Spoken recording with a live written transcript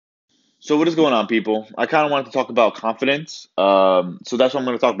So what is going on, people? I kind of wanted to talk about confidence. So that's what I'm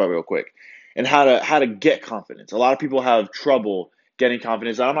going to talk about real quick, and how to get confidence. A lot of people have trouble getting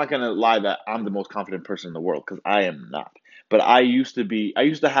confidence. I'm not going to lie that I'm the most confident person in the world because I am not. But I used to be. I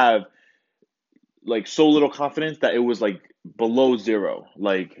used to have like so little confidence that it was like below zero,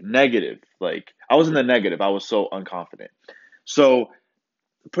 like negative. Like I was in the negative. I was so unconfident. So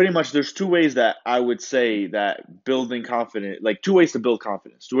pretty much there's two ways that I would say that building confidence, like two ways to build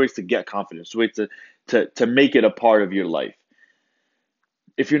confidence, two ways to get confidence, two ways to make it a part of your life.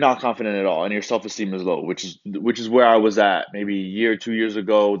 If you're not confident at all and your self-esteem is low, which is where I was at maybe a year, 2 years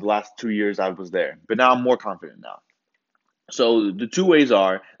ago, the last 2 years I was there. But now I'm more confident now. So the two ways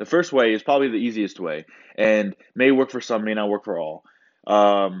are, the first way is probably the easiest way and may work for some, may not work for all.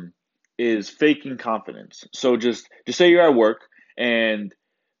 Um, is faking confidence. So just say you're at work and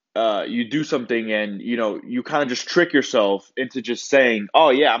you do something and you kind of just trick yourself into just saying, "Oh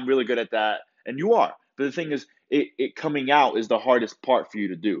yeah, I'm really good at that," and you are. But the thing is, it coming out is the hardest part for you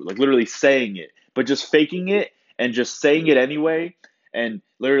to do. Like literally saying it, but just faking it and just saying it anyway, and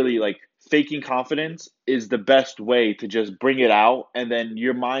literally like faking confidence is the best way to just bring it out, and then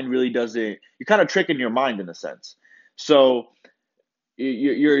your mind really doesn't. You're kind of tricking your mind in a sense. So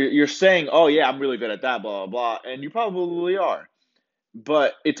you're saying, "Oh yeah, I'm really good at that," blah blah blah, and you probably are,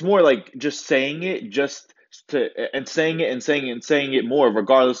 but it's more like just saying it just to and saying it and saying it and saying it more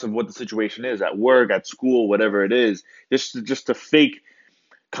regardless of what the situation is at work, at school, whatever it is, just to fake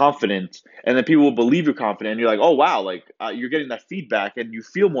confidence, and then people will believe you're confident and you're like, oh wow, like you're getting that feedback and you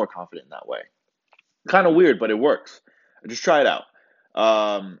feel more confident in that way. Kind of weird, but it works. Just try it out.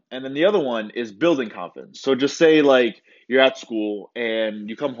 And then the other one is building confidence. So just say like you're at school and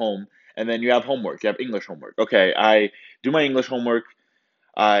you come home and then you have homework, you have English homework. Okay, I do my English homework.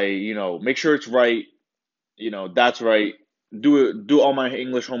 I, make sure it's right. That's right. Do all my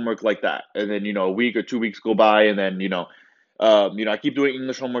English homework like that. And then, a week or 2 weeks go by and then, I keep doing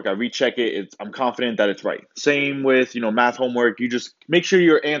English homework. I recheck it. I'm confident that it's right. Same with, math homework. You just make sure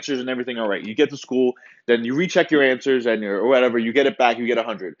your answers and everything are right. You get to school, then you recheck your answers and or whatever, you get it back, you get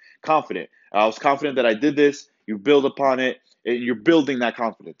 100. Confident. I was confident that I did this. You build upon it and you're building that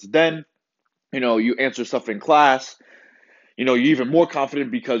confidence. Then, you answer stuff in class, you're even more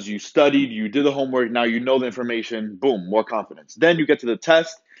confident because you studied, you did the homework, now you know the information, boom, more confidence. Then you get to the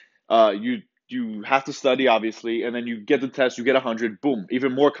test, you have to study obviously, and then you get the test, you get 100, boom,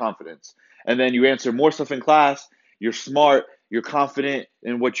 even more confidence. And then you answer more stuff in class, you're smart, you're confident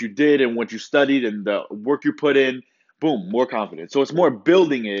in what you did and what you studied and the work you put in, boom, more confidence. So it's more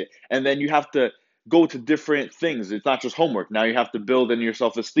building it, and then you have to go to different things. It's not just homework. Now you have to build in your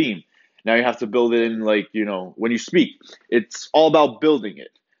self-esteem. Now you have to build it in, like, when you speak. It's all about building it.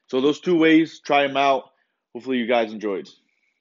 So those two ways, try them out. Hopefully you guys enjoyed.